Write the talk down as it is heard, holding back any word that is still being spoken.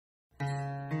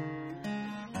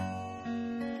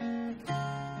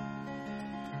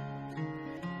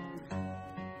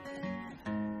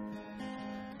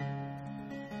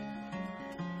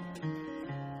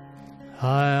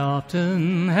I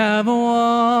often have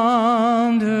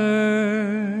wandered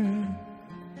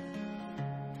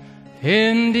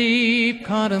in deep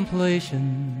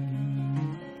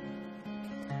contemplation.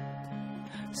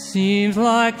 Seems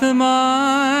like the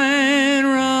mind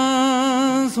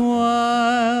runs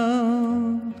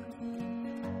wild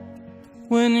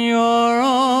when you're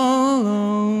all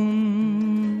alone,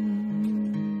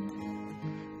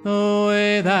 the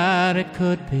way that it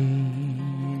could be,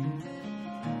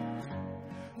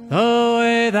 the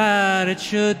way that it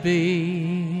should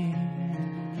be.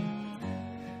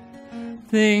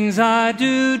 Things I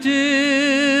do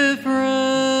differently,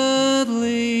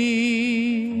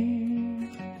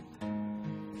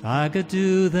 if I could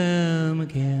do them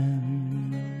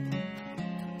again.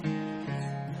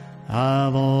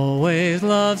 I've always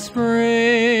loved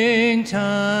springtime,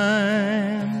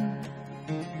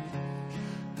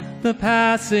 the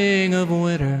passing of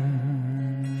winter,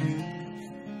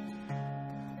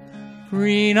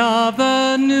 green of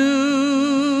the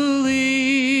new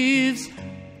leaves,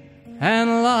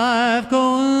 and life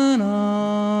going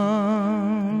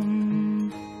on,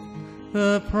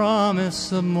 the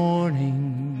promise of morning,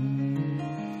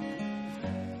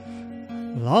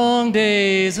 long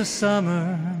days of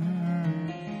summer,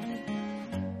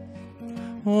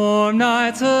 warm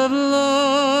nights of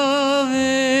loving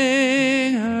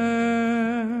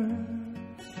her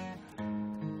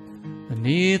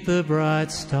beneath the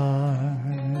bright stars.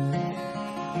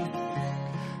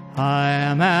 I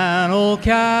am an old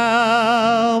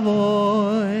cowboy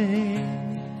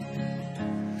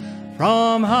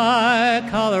from high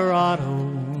Colorado,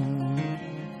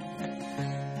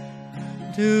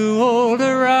 too old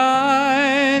to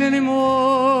ride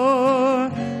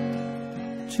anymore,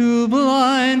 too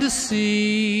blind to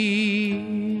see.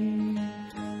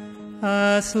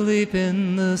 I sleep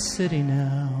in the city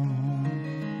now,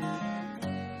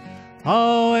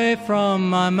 away from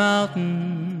my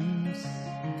mountains,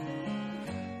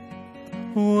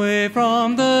 away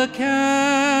from the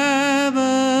cabin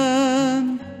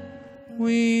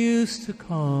we used to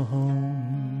call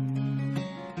home.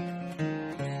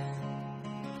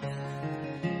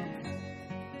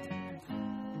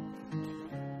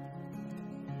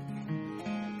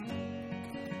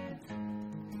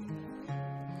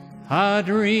 I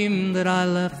dreamed that I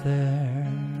left there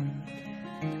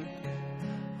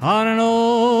on an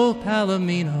old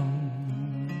Palomino,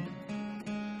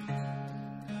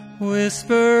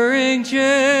 whispering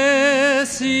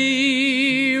Jessie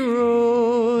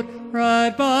rode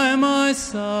right by my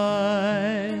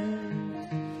side.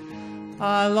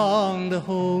 I longed to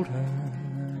hold her,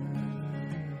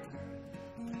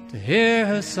 to hear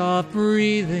her soft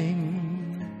breathing,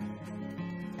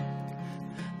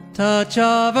 touch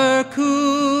of her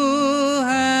cool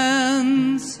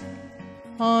hands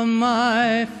on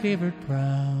my fevered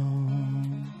brow.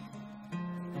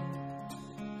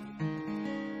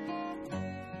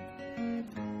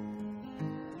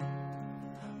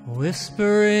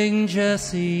 Whispering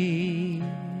Jessie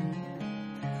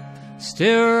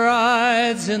still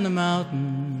rides in the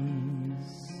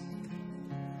mountains,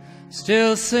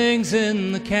 still sings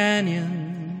in the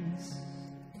canyons,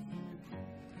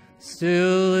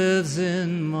 still lives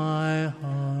in my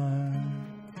heart.